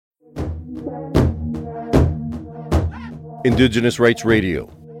Indigenous Rights Radio,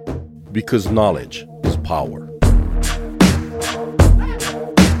 because knowledge is power.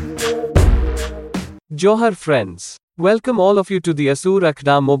 Johar friends, welcome all of you to the Asur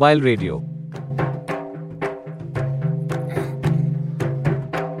Akda Mobile Radio.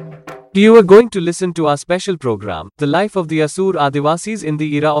 You are going to listen to our special program, The Life of the Asur Adivasis in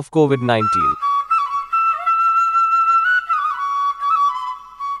the Era of COVID-19.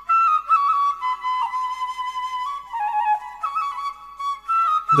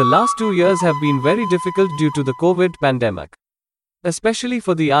 The last 2 years have been very difficult due to the COVID pandemic. Especially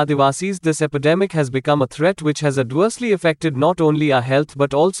for the Adivasis, this epidemic has become a threat which has adversely affected not only our health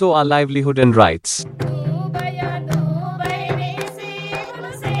but also our livelihood and rights.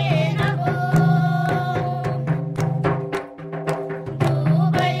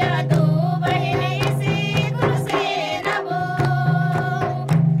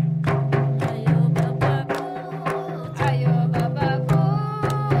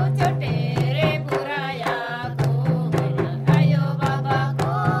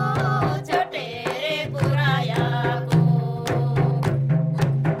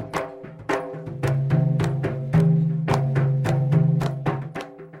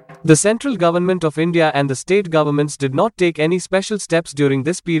 The central government of India and the state governments did not take any special steps during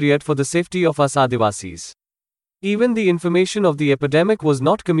this period for the safety of us Adivasis. Even the information of the epidemic was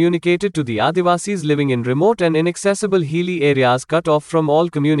not communicated to the Adivasis living in remote and inaccessible hilly areas cut off from all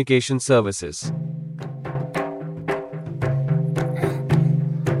communication services.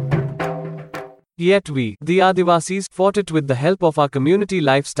 Yet we, the Adivasis, fought it with the help of our community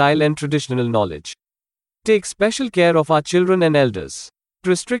lifestyle and traditional knowledge. Take special care of our children and elders.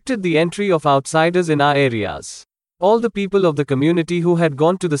 Restricted the entry of outsiders in our areas. All the people of the community who had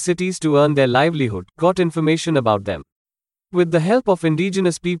gone to the cities to earn their livelihood got information about them. With the help of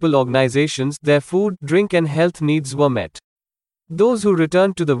indigenous people organizations, their food, drink and health needs were met. Those who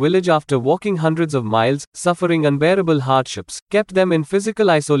returned to the village after walking hundreds of miles, suffering unbearable hardships, kept them in physical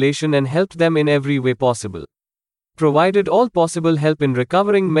isolation and helped them in every way possible. Provided all possible help in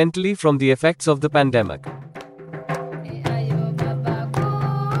recovering mentally from the effects of the pandemic.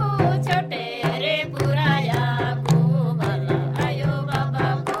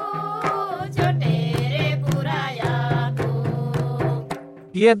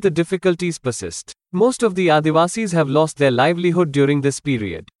 Yet the difficulties persist. Most of the Adivasis have lost their livelihood during this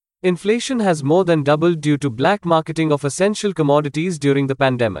period. Inflation has more than doubled due to black marketing of essential commodities during the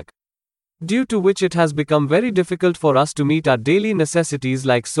pandemic. Due to which it has become very difficult for us to meet our daily necessities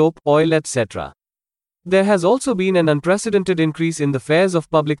like soap, oil, etc. There has also been an unprecedented increase in the fares of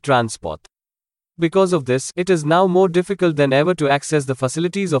public transport. Because of this, it is now more difficult than ever to access the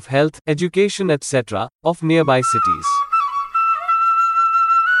facilities of health, education, etc. of nearby cities.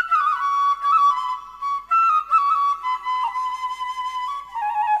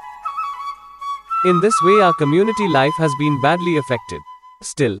 In this way, our community life has been badly affected.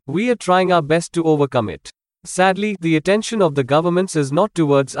 Still, we are trying our best to overcome it. Sadly, the attention of the governments is not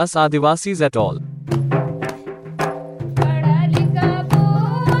towards us Adivasis at all.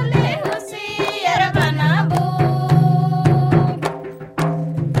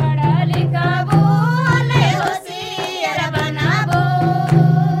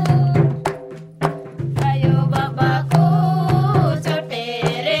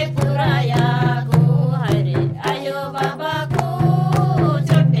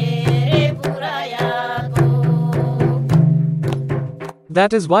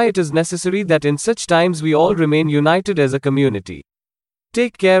 That is why it is necessary that in such times we all remain united as a community.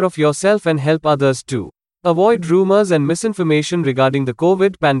 Take care of yourself and help others too. Avoid rumors and misinformation regarding the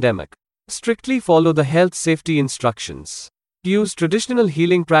COVID pandemic. Strictly follow the health safety instructions. Use traditional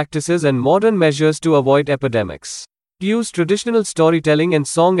healing practices and modern measures to avoid epidemics. Use traditional storytelling and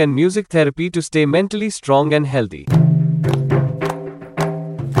song and music therapy to stay mentally strong and healthy.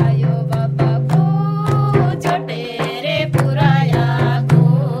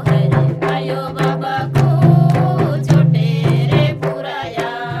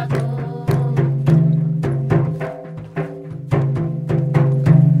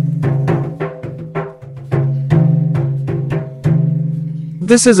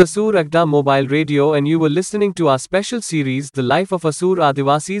 This is Asur Akda Mobile Radio and you were listening to our special series The Life of Asur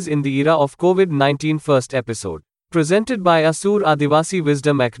Adivasis in the Era of COVID-19 first episode. Presented by Asur Adivasi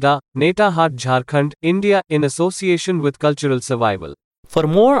Wisdom Akda, Netahat, Jharkhand, India in association with Cultural Survival. For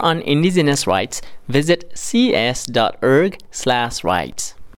more on indigenous rights, visit cs.org/rights.